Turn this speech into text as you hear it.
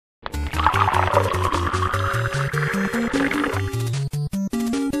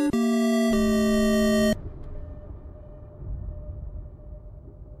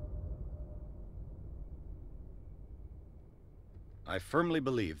firmly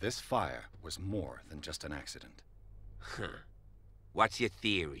believe this fire was more than just an accident. Huh. What's your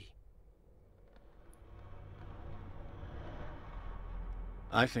theory?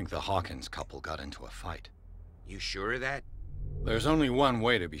 I think the Hawkins couple got into a fight. You sure of that? There's only one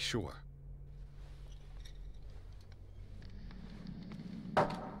way to be sure.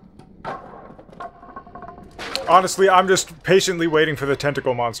 Honestly, I'm just patiently waiting for the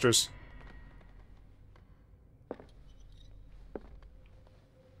tentacle monsters.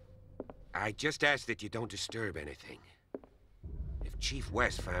 I just ask that you don't disturb anything. If Chief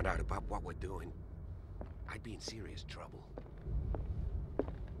West found out about what we're doing, I'd be in serious trouble.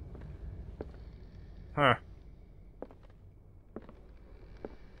 Huh.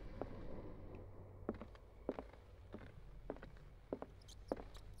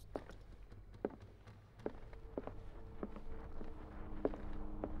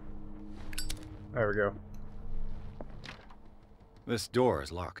 There we go. This door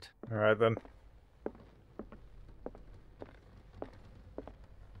is locked. Alright then.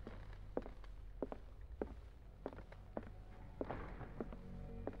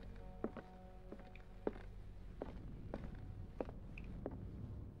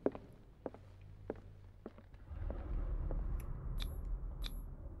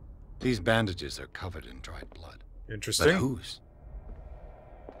 These bandages are covered in dried blood. Interesting. But whose?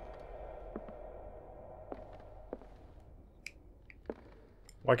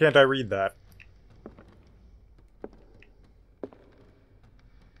 Why can't I read that?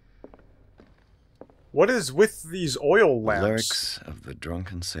 What is with these oil lamps? Lyrics of the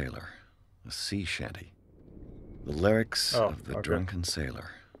Drunken Sailor. A sea shanty. The lyrics of the Drunken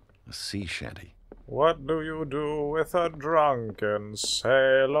Sailor. A sea shanty. What do you do with a drunken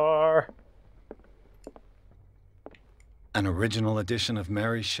sailor? An original edition of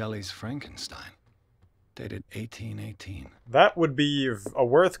Mary Shelley's Frankenstein. Dated 1818. That would be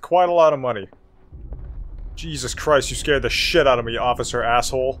worth quite a lot of money. Jesus Christ, you scared the shit out of me, officer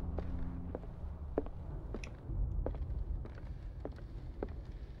asshole.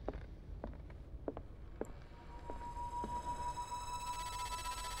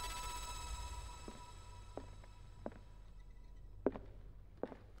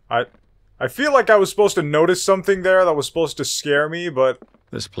 I feel like I was supposed to notice something there that was supposed to scare me, but...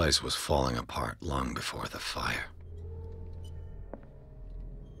 This place was falling apart long before the fire.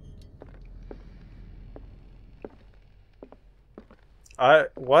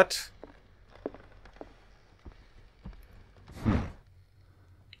 What?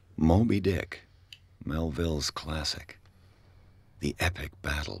 Moby Dick. Melville's classic. The epic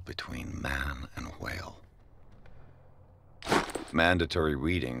battle between man and whale. Mandatory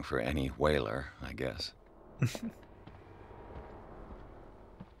reading for any whaler, I guess.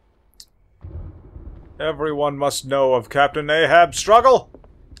 Everyone must know of Captain Ahab's struggle.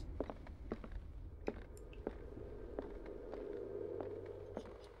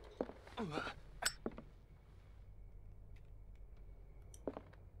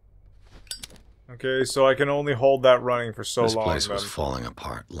 Okay, so I can only hold that running for so long. This place was falling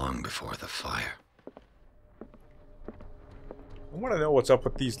apart long before the fire. I want to know what's up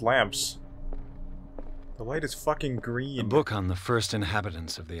with these lamps. The light is fucking green. A book on the first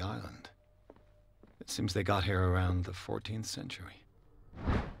inhabitants of the island. It seems they got here around the 14th century.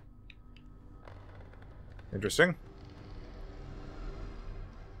 Interesting.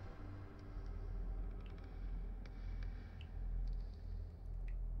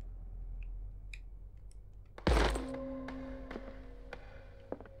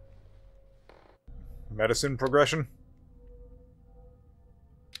 Medicine progression.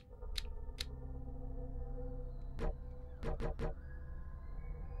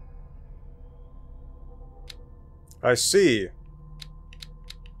 I see.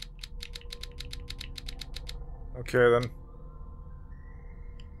 Okay, then.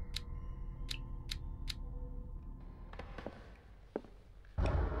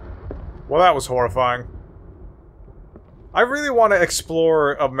 Well, that was horrifying. I really want to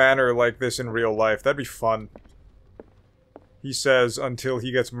explore a manor like this in real life. That'd be fun. He says until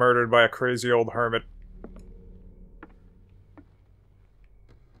he gets murdered by a crazy old hermit.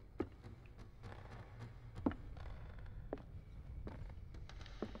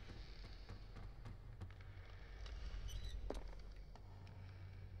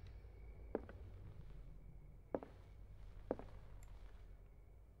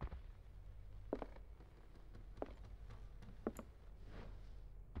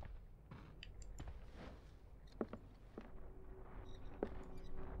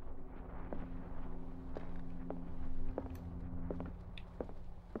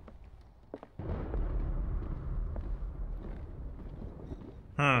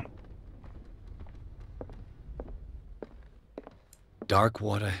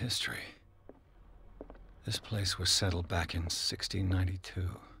 Darkwater history. This place was settled back in 1692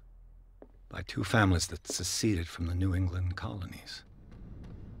 by two families that seceded from the New England colonies.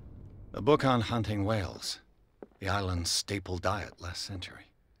 A book on hunting whales, the island's staple diet last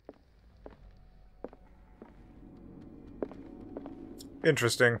century.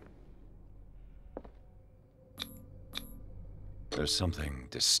 Interesting. There's something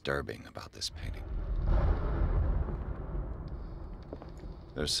disturbing about this painting.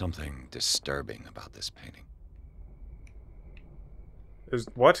 There's something disturbing about this painting.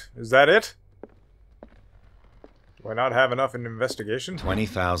 What? Is that it? Do I not have enough in investigation?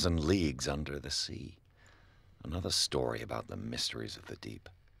 20,000 leagues under the sea. Another story about the mysteries of the deep.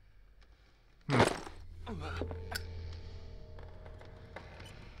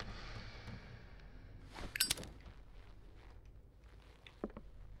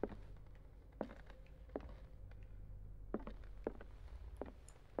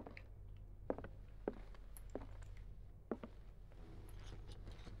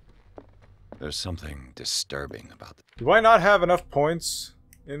 There's something disturbing about it. Do I not have enough points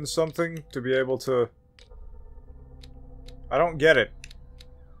in something to be able to... I don't get it.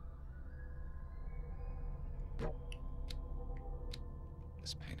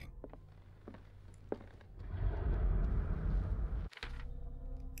 This painting.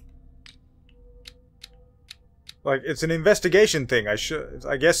 Like, it's an investigation thing.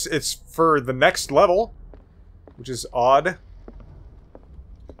 I guess it's for the next level, which is odd.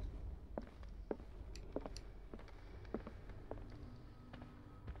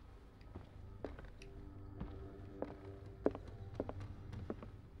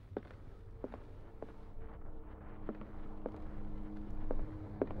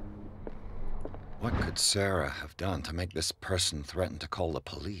 What could Sarah have done to make this person threaten to call the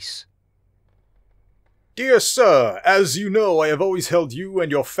police? Dear sir, as you know, I have always held you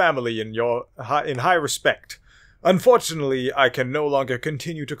and your family in high respect. Unfortunately, I can no longer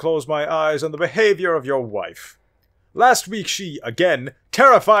continue to close my eyes on the behavior of your wife. Last week she, again,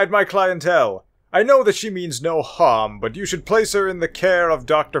 terrified my clientele. I know that she means no harm, but you should place her in the care of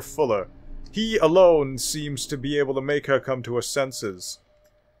Dr. Fuller. He alone seems to be able to make her come to her senses.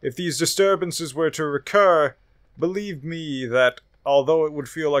 If these disturbances were to recur, believe me that, although it would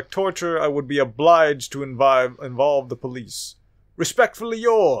feel like torture, I would be obliged to involve the police. Respectfully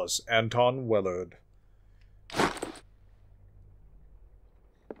yours, Anton Willard.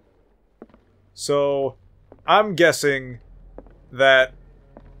 So, I'm guessing that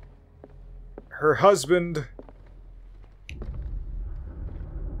her husband...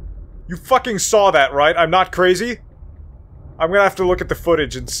 You fucking saw that, right? I'm not crazy? I'm gonna have to look at the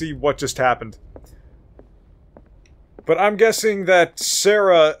footage and see what just happened. But I'm guessing that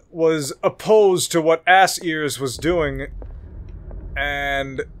Sarah was opposed to what Ass Ears was doing,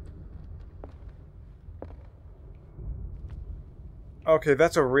 and... Okay,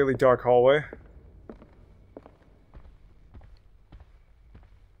 that's a really dark hallway.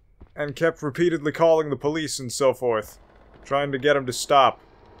 And kept repeatedly calling the police and so forth, trying to get them to stop.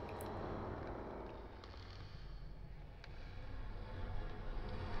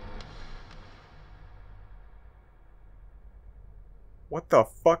 What the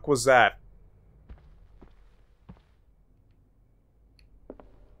fuck was that?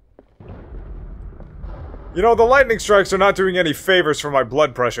 You know, the lightning strikes are not doing any favors for my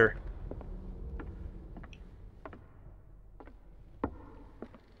blood pressure.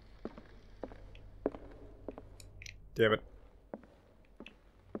 Damn it.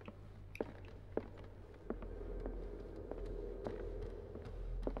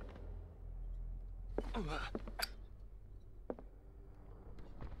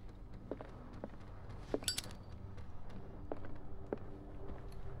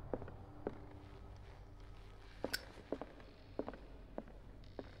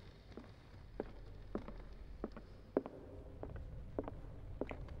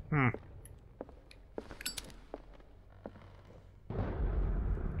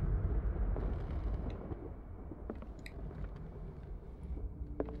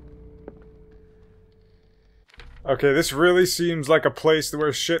 Okay, this really seems like a place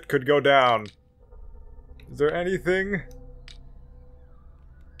where shit could go down. Is there anything?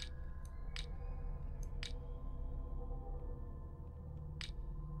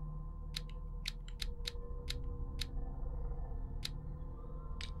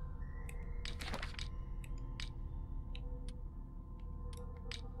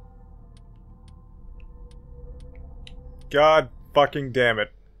 God fucking damn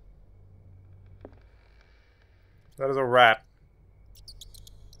it. That is a rat.